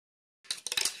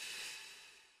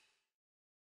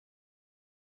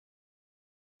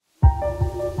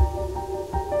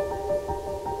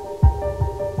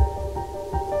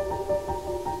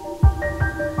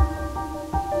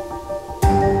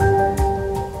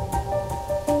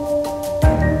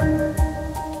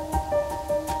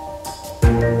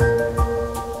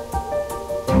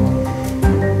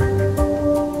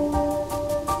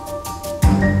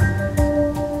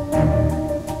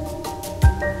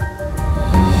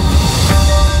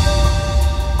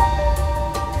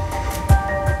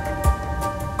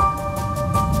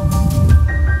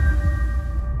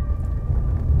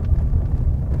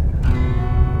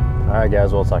right,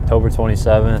 guys, well, it's October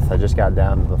 27th. I just got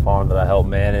down to the farm that I help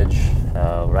manage.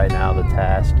 Right now the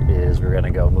task is we're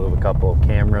gonna go move a couple of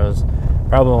cameras,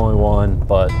 probably only one,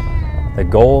 but the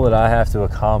goal that I have to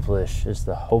accomplish is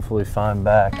to hopefully find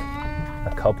back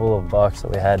a couple of bucks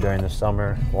that we had during the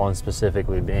summer, one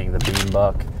specifically being the bean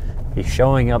buck. He's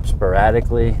showing up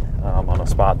sporadically on a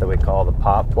spot that we call the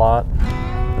pop plot.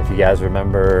 If you guys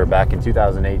remember, back in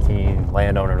 2018,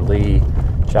 landowner Lee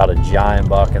shot a giant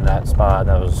buck in that spot.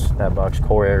 That was that buck's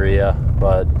core area.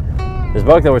 But this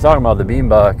buck that we're talking about, the bean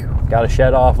buck, got a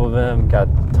shed off of him, got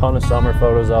a ton of summer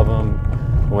photos of him.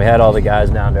 When we had all the guys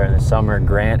down during the summer,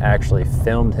 Grant actually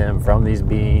filmed him from these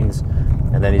beans,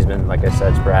 and then he's been, like I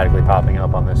said, sporadically popping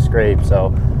up on this scrape. So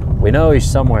we know he's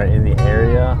somewhere in the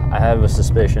area. I have a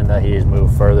suspicion that he's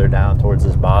moved further down towards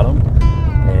this bottom,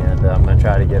 and I'm gonna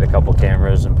try to get a couple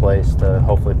cameras in place to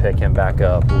hopefully pick him back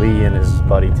up. Lee and his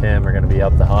buddy Tim are gonna be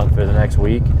up the hunt for the next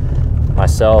week.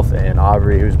 Myself and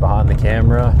Aubrey, who's behind the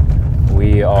camera,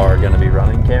 we are gonna be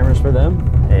running cameras for them.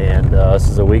 And this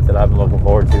is a week that I've been looking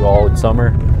forward to all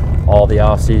summer, all the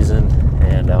off season,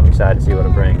 and I'm excited to see what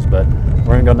it brings. But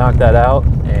we're gonna go knock that out,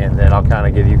 and then I'll kind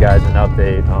of give you guys an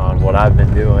update on what I've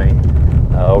been doing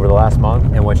over the last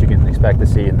month and what you can expect to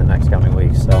see in the next coming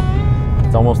weeks. So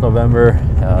it's almost November.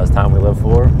 It's time we live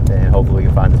for, and hopefully we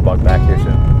can find this buck back here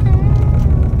soon.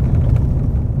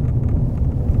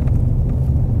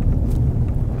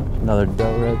 Another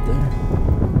doe right there.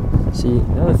 See,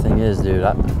 the other thing is, dude,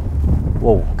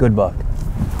 whoa, good buck.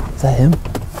 Is that him?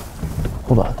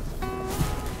 Hold on.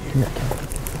 Give me that camera.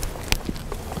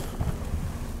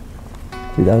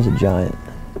 Dude, that was a giant.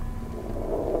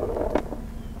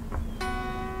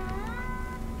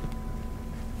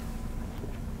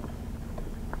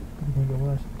 What do you think it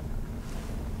was?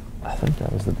 I think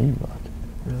that was the bean buck.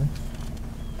 Really?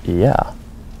 Yeah.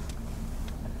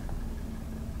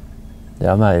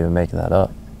 Yeah, I'm not even making that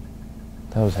up.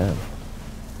 That was him.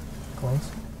 Close?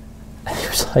 He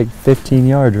was like 15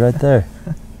 yards right there.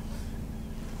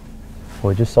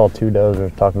 We just saw two does. We were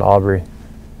talking to Aubrey.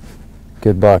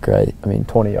 Good buck, right? I mean,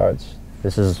 20 yards.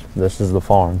 This is the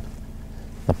farm.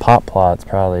 The pop plot's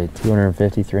probably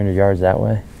 250, 300 yards that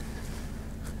way.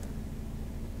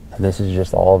 And this is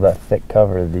just all that thick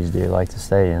cover that these deer like to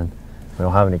stay in. We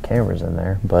don't have any cameras in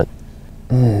there, but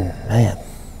man,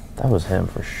 that was him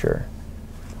for sure.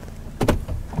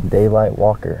 Daylight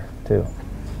walker too.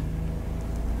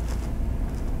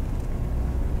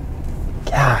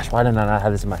 Gosh, why didn't I not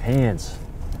have this in my hands?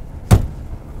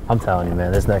 I'm telling you,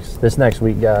 man, this next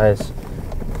week, guys,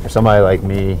 for somebody like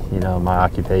me, you know, my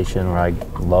occupation where I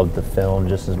love to film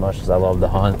just as much as I love to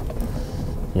hunt,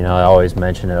 you know, I always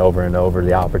mention it over and over,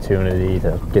 the opportunity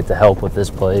to get to help with this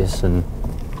place and,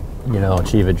 you know,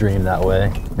 achieve a dream that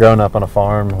way. Growing up on a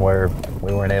farm where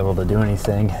we weren't able to do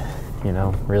anything, you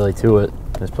know, really to it,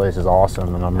 this place is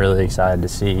awesome, and I'm really excited to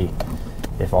see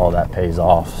if all that pays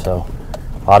off. So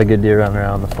a lot of good deer running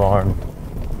around the farm,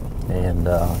 and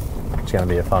it's going to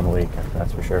be a fun week,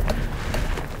 that's for sure.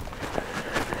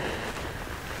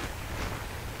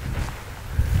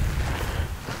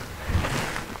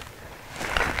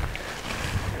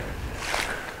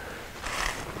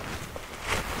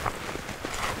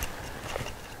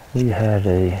 We had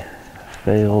a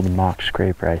failed mock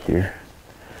scrape right here,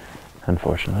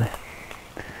 unfortunately.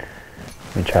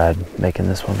 We tried making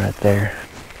this one right there.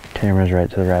 Camera's right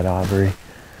to the right, Aubrey.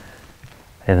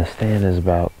 And the stand is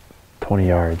about 20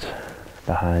 yards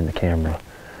behind the camera.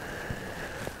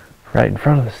 Right in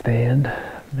front of the stand,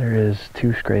 there is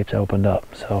two scrapes opened up.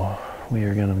 So we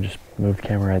are gonna just move the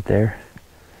camera right there.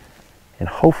 And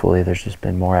hopefully there's just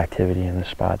been more activity in this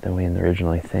spot than we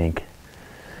originally think.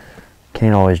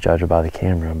 Can't always judge it by the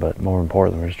camera, but more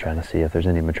importantly, we're just trying to see if there's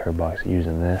any mature bucks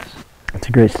using this. It's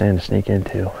a great stand to sneak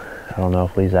into. I don't know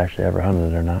if Lee's actually ever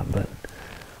hunted it or not, but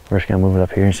we're just gonna move it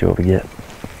up here and see what we get.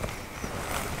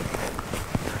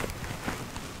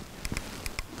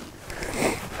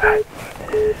 Alright.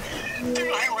 Dude,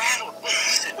 I rattled.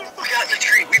 We got in the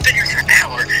tree. We've been here for an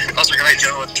hour. I was like, alright,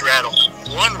 Joe, let's rattle.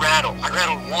 One rattle. I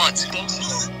rattled once.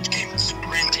 Came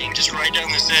sprinting just right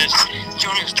down this edge.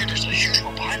 Johnny was, dude, there's a huge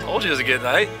one behind him. Told you it was a good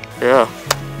night. Yeah.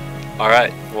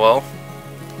 Alright, well,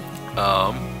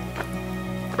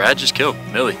 Brad just killed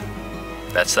Millie.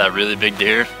 That's that really big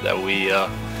deer that we,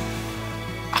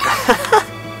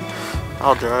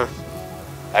 I'll drive.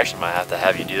 actually might have to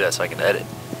have you do that so I can edit.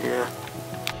 Yeah.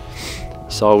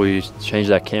 Saw we changed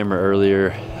that camera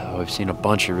earlier. We've seen a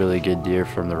bunch of really good deer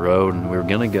from the road, and we were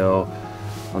gonna go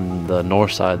on the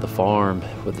north side of the farm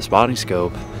with the spotting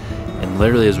scope, and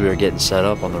literally as we were getting set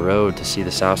up on the road to see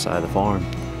the south side of the farm,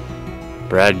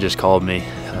 Brad just called me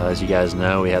As you guys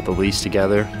know, we had the lease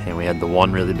together, and we had the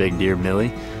one really big deer,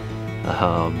 Millie.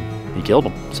 He killed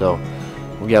him. So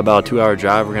we got about a 2-hour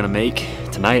drive we're gonna make.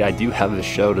 Tonight I do have a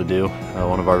show to do,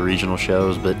 one of our regional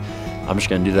shows, but I'm just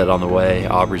gonna do that on the way.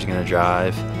 Aubrey's gonna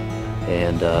drive,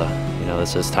 and you know,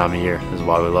 it's this time of year. This is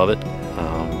why we love it.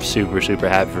 Super, super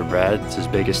happy for Brad. It's his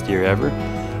biggest deer ever,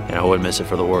 and I wouldn't miss it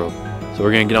for the world. So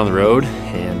we're gonna get on the road,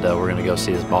 and we're gonna go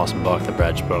see this awesome buck that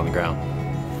Brad just put on the ground.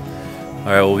 All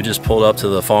right, well, we just pulled up to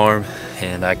the farm,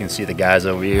 and I can see the guys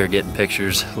over here getting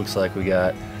pictures. Looks like we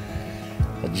got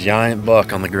a giant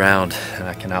buck on the ground, and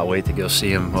I cannot wait to go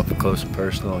see him up close and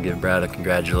personal and give Brad a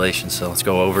congratulations. So let's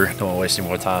go over. Don't want to waste any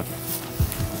more time.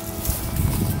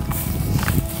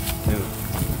 Dude.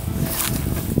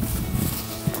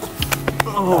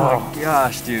 Oh my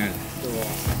gosh, dude.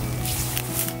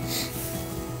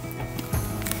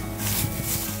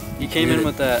 You came in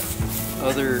with that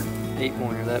other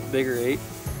 8-pointer, that bigger 8.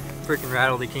 Freaking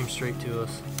rattled, he came straight to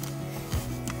us.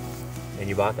 And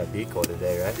you bought that decoy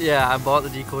today, right? Yeah, I bought the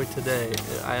decoy today.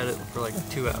 I had it for like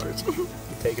 2 hours. You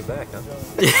take it back, huh?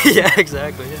 Yeah,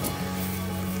 exactly, yeah.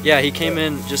 Yeah, he came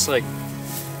in just like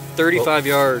 35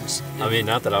 yards. I mean,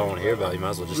 not that I want to hear about it. You might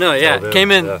as well just No, yeah, tell them.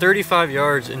 came in Yeah. 35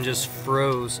 yards and just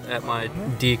froze at my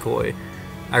decoy.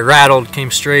 I rattled,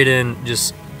 came straight in,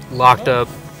 just locked up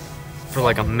for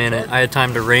like a minute. I had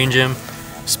time to range him,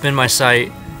 spin my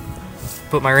sight,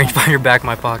 put my rangefinder back in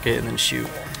my pocket, and then shoot.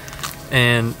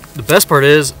 And the best part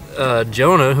is,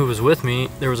 Jonah, who was with me,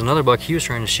 there was another buck he was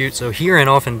trying to shoot, so he ran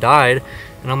off and died,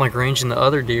 and I'm like ranging the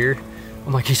other deer.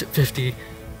 I'm like, he's at 50.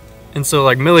 And so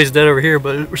like Millie's dead over here,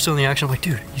 but we're still in the action. I'm like,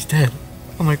 dude, he's dead.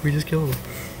 I'm like, we just killed him.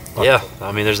 Yeah,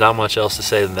 I mean, there's not much else to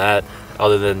say than that,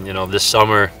 other than, you know, this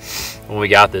summer when we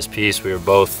got this piece, we were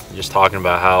both just talking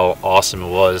about how awesome it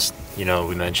was, you know,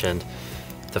 we mentioned,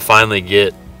 to finally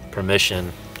get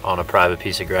permission on a private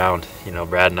piece of ground. You know,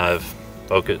 Brad and I have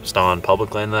focused on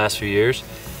public land the last few years,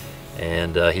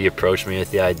 and he approached me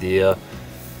with the idea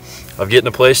of getting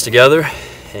a place together,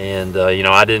 and you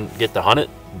know, I didn't get to hunt it,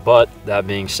 but that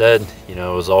being said, you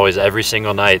know, it was always every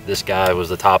single night this guy was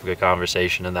the topic of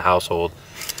conversation in the household,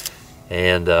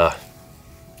 and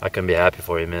I couldn't be happy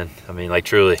for you, man. I mean, like,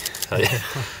 truly.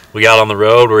 We got on the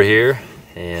road, we're here,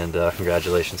 and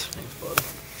congratulations.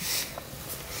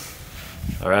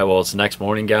 All right, well, it's the next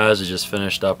morning, guys. We just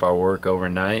finished up our work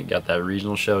overnight, got that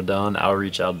regional show done,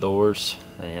 Outreach Outdoors,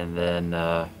 and then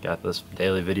got this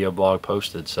daily video blog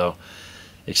posted. So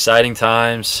exciting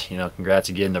times. You know, congrats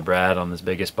again to Brad on this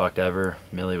biggest buck ever.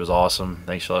 Millie was awesome.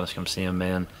 Thanks for letting us come see him,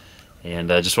 man.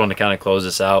 And I just wanted to kind of close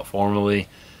this out formally.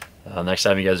 Next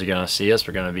time you guys are going to see us,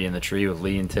 we're going to be in the tree with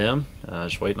Lee and Tim,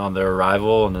 just waiting on their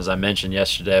arrival. And as I mentioned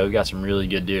yesterday, we've got some really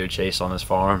good deer to chase on this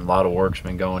farm. A lot of work's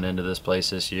been going into this place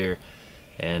this year.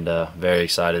 And very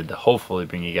excited to hopefully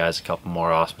bring you guys a couple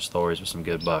more awesome stories with some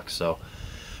good bucks. So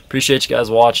appreciate you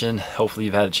guys watching. Hopefully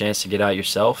you've had a chance to get out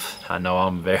yourself. I know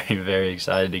I'm very, very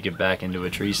excited to get back into a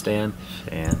tree stand.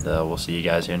 And we'll see you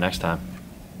guys here next time.